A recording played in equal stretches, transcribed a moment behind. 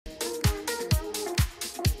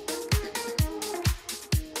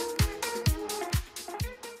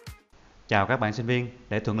Chào các bạn sinh viên,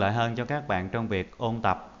 để thuận lợi hơn cho các bạn trong việc ôn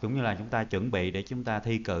tập cũng như là chúng ta chuẩn bị để chúng ta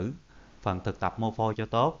thi cử phần thực tập Mô Phôi cho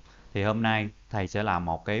tốt, thì hôm nay thầy sẽ làm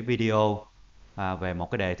một cái video về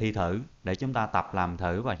một cái đề thi thử để chúng ta tập làm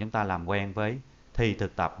thử và chúng ta làm quen với thi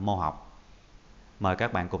thực tập môn học. Mời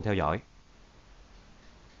các bạn cùng theo dõi.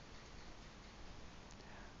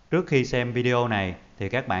 Trước khi xem video này thì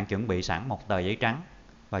các bạn chuẩn bị sẵn một tờ giấy trắng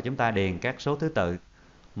và chúng ta điền các số thứ tự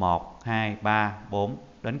 1, 2, 3, 4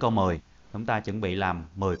 đến câu 10. Chúng ta chuẩn bị làm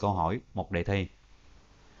 10 câu hỏi một đề thi.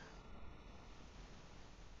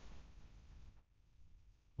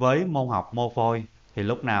 Với môn học Mô Phôi thì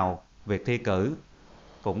lúc nào việc thi cử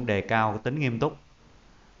cũng đề cao tính nghiêm túc.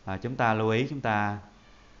 Chúng ta lưu ý chúng ta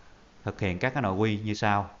thực hiện các cái nội quy như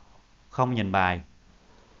sau: không nhìn bài,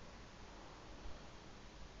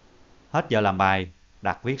 hết giờ làm bài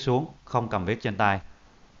đặt viết xuống, không cầm viết trên tay,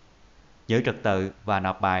 giữ trật tự và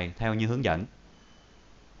nộp bài theo như hướng dẫn.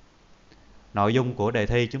 Nội dung của đề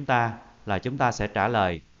thi chúng ta là chúng ta sẽ trả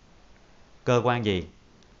lời cơ quan gì,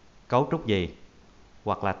 cấu trúc gì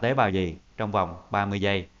hoặc là tế bào gì trong vòng 30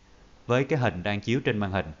 giây với cái hình đang chiếu trên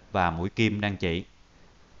màn hình và mũi kim đang chỉ.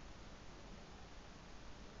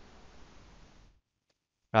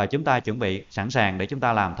 Rồi chúng ta chuẩn bị sẵn sàng để chúng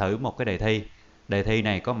ta làm thử một cái đề thi. Đề thi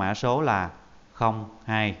này có mã số là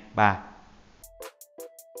 023.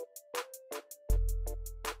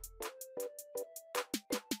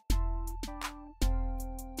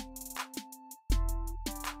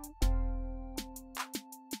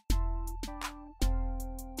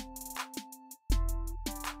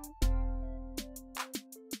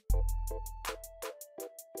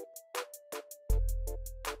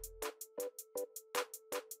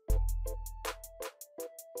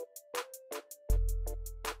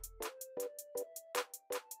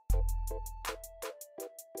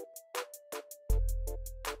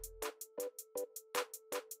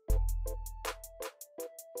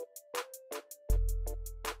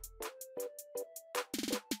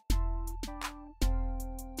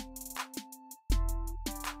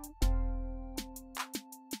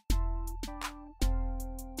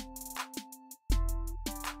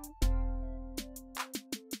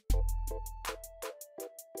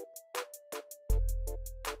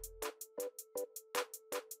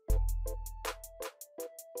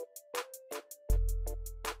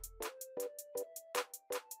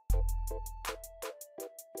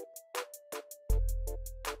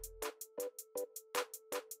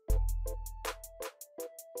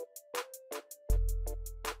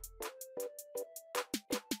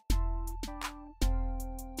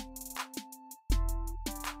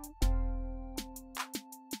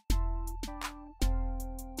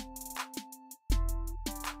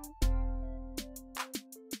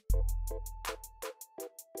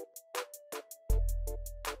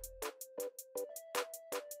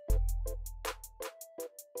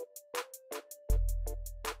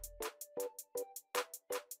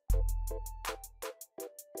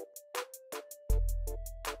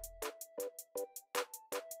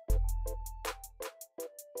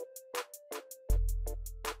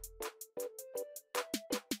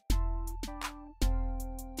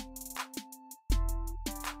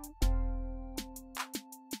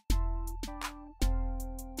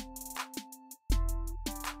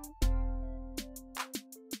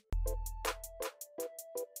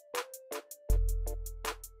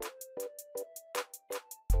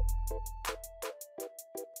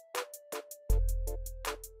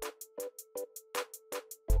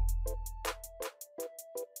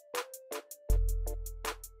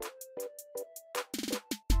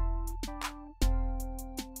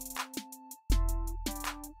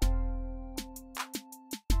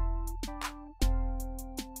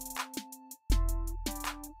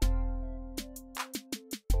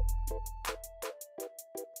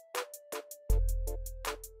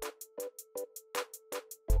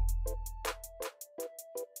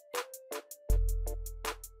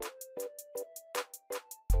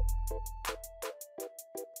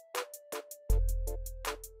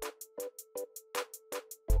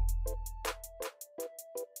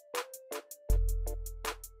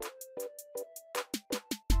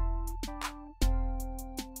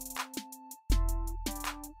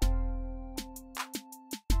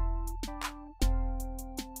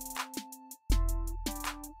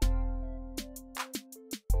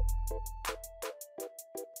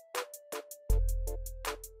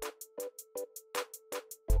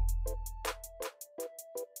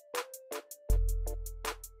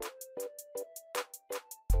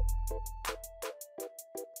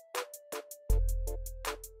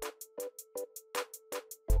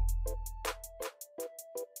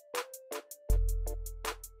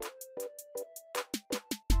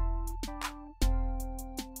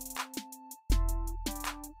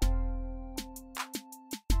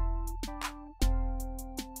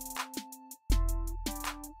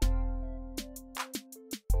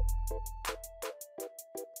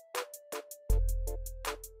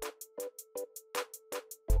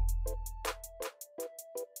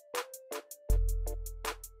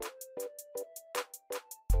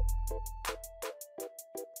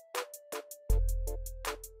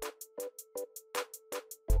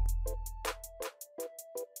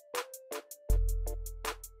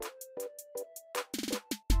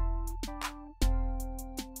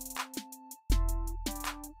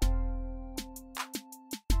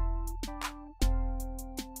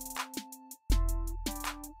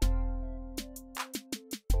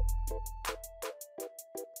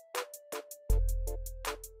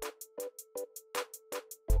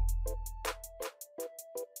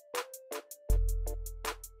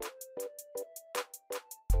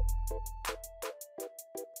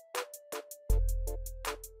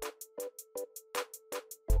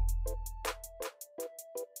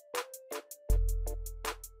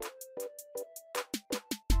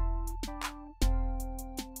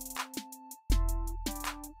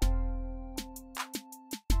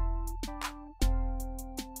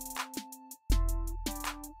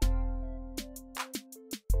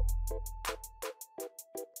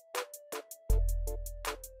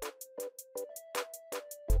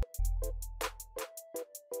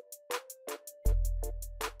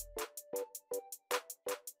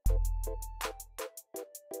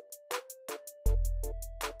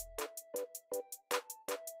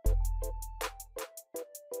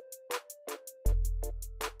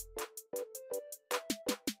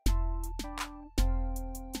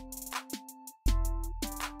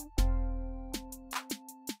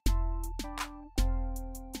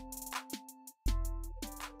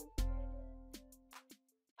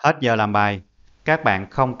 Hết giờ làm bài, các bạn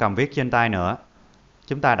không cầm viết trên tay nữa.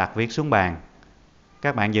 Chúng ta đặt viết xuống bàn.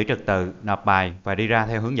 Các bạn giữ trật tự, nộp bài và đi ra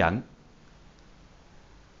theo hướng dẫn.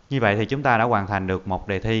 Như vậy thì chúng ta đã hoàn thành được một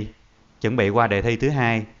đề thi. Chuẩn bị qua đề thi thứ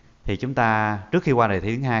hai thì trước khi qua đề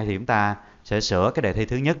thi thứ hai thì chúng ta sẽ sửa cái đề thi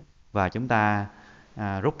thứ nhất và chúng ta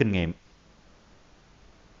rút kinh nghiệm.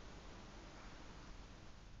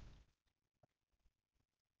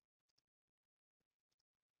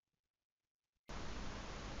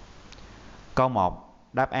 Câu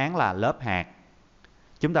 1, đáp án là lớp hạt.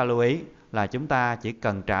 Chúng ta lưu ý là chúng ta chỉ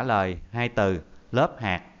cần trả lời hai từ lớp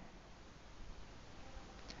hạt.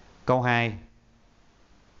 Câu 2,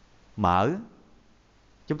 mỡ.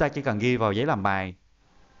 Chúng ta chỉ cần ghi vào giấy làm bài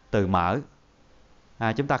từ mỡ.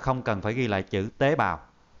 Chúng ta không cần phải ghi lại chữ tế bào.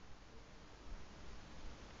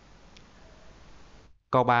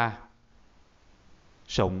 Câu 3,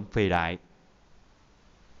 sụn phì đại.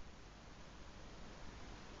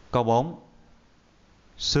 Câu 4,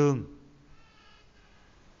 xương.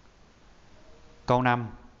 Câu 5,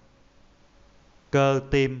 cơ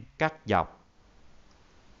tim cắt dọc.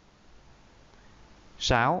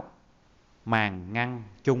 6, màng ngăn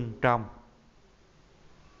chung trong.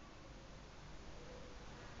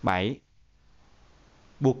 7,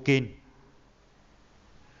 buộc kin.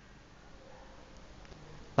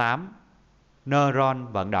 8, neuron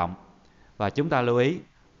vận động. Và chúng ta lưu ý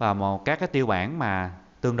vào các cái tiêu bản mà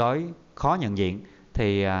tương đối khó nhận diện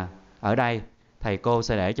thì ở đây thầy cô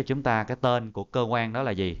sẽ để cho chúng ta cái tên của cơ quan đó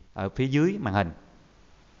là gì ở phía dưới màn hình.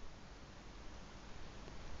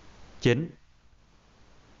 9,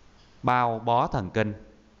 bao bó thần kinh.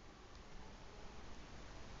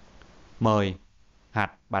 10,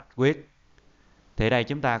 hạch bạch huyết. Thì ở đây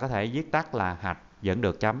chúng ta có thể viết tắt là hạch vẫn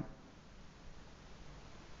được chấm.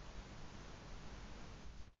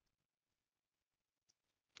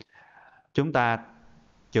 Chúng ta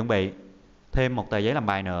chuẩn bị thêm một tờ giấy làm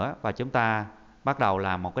bài nữa và chúng ta bắt đầu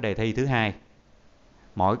làm một cái đề thi thứ hai.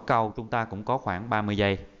 Mỗi câu chúng ta cũng có khoảng 30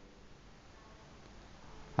 giây.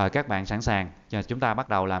 Rồi các bạn sẵn sàng, chúng ta bắt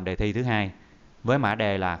đầu làm đề thi thứ hai với mã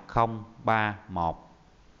đề là 031.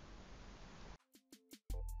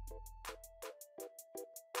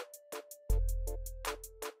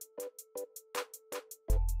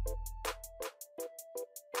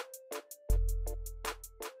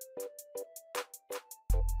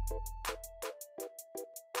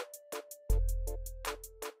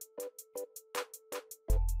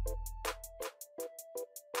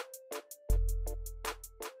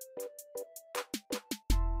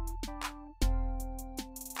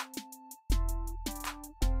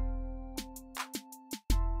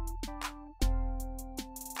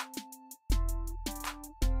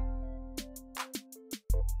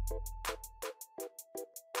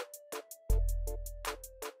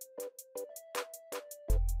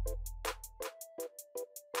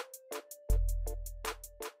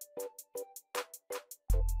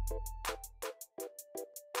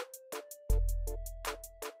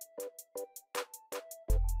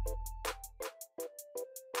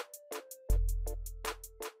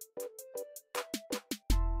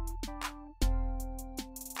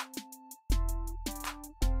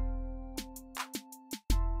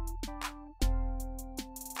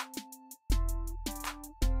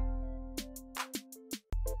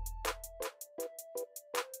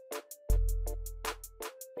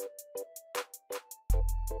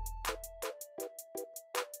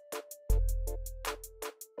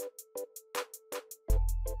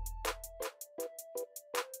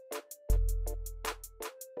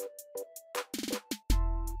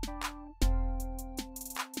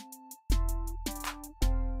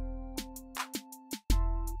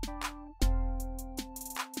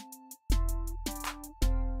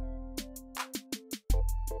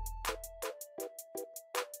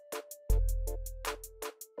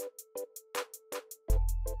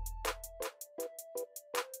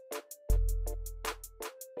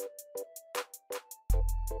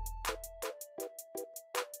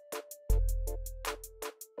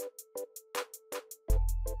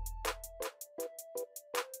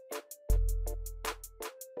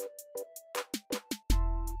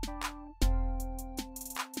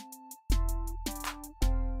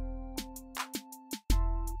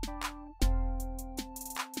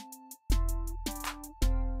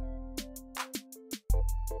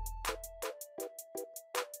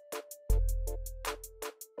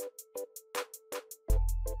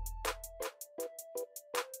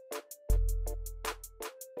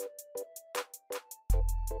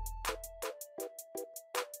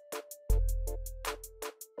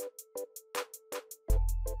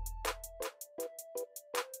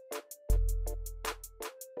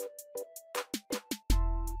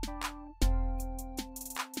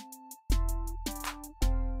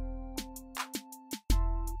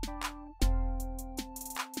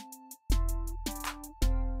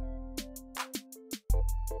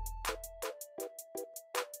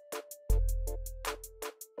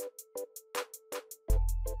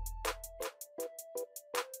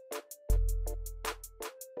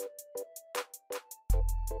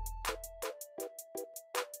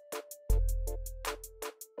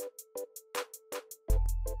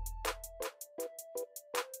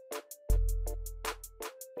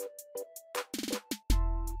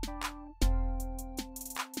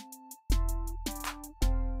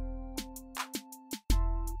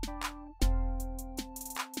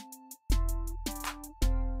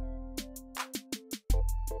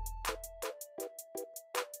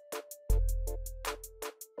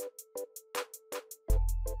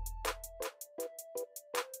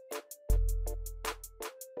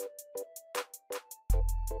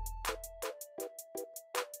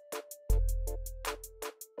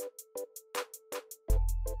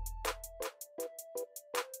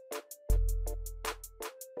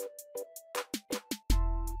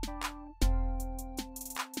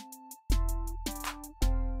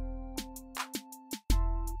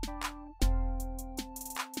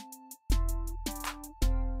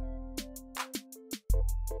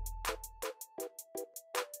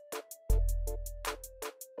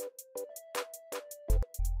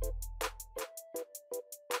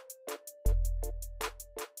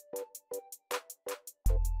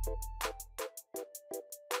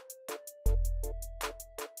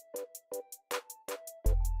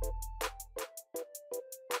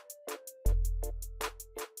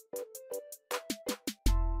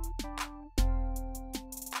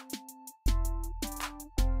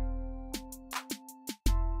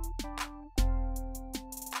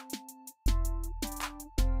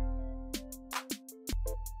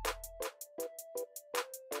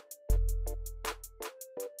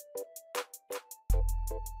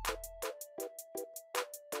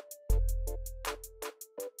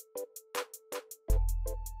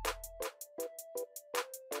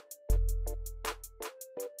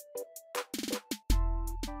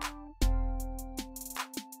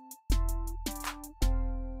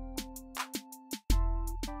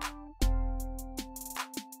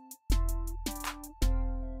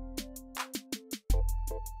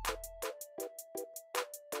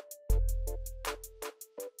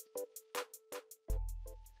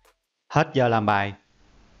 Hết giờ làm bài.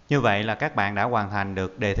 Như vậy là các bạn đã hoàn thành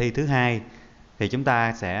được đề thi thứ hai. Thì chúng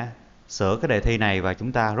ta sẽ sửa cái đề thi này và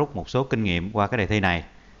chúng ta rút một số kinh nghiệm qua cái đề thi này.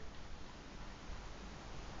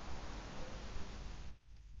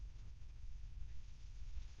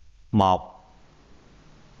 Một,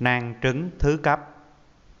 nang trứng thứ cấp.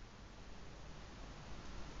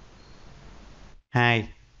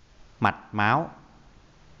 2, mạch máu.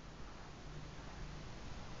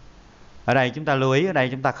 Ở đây chúng ta lưu ý, ở đây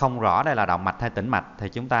chúng ta không rõ đây là động mạch hay tĩnh mạch, thì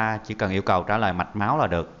chúng ta chỉ cần yêu cầu trả lời mạch máu là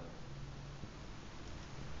được.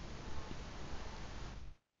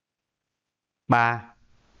 3,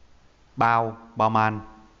 bao man,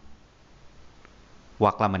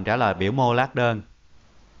 hoặc là mình trả lời biểu mô lát đơn.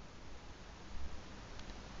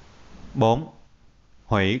 4,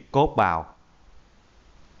 hủy cốt bào.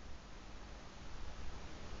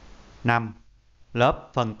 5, lớp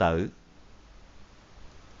phân tử.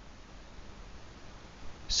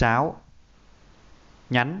 6,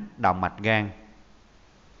 nhánh động mạch gan.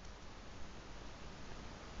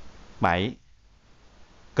 7,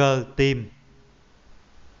 cơ tim.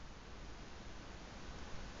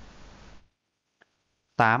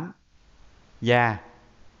 8, da.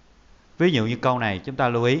 Ví dụ như câu này chúng ta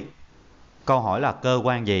lưu ý, câu hỏi là cơ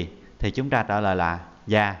quan gì thì chúng ta trả lời là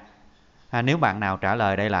da. Nếu bạn nào trả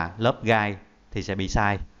lời đây là lớp gai thì sẽ bị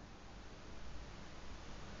sai.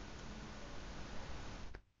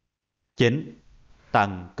 9,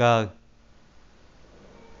 tầng cơ.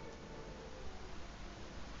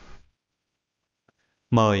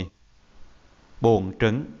 10, buồng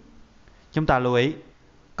trứng. Chúng ta lưu ý,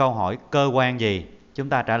 câu hỏi cơ quan gì chúng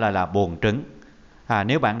ta trả lời là buồng trứng.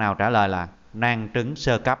 Nếu bạn nào trả lời là nang trứng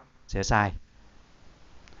sơ cấp sẽ sai.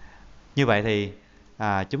 Như vậy thì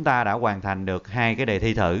chúng ta đã hoàn thành được 2 cái đề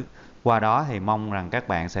thi thử. Qua đó thì mong rằng các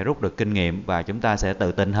bạn sẽ rút được kinh nghiệm và chúng ta sẽ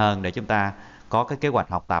tự tin hơn để chúng ta có cái kế hoạch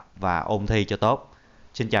học tập và ôn thi cho tốt.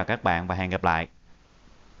 Xin chào các bạn và hẹn gặp lại.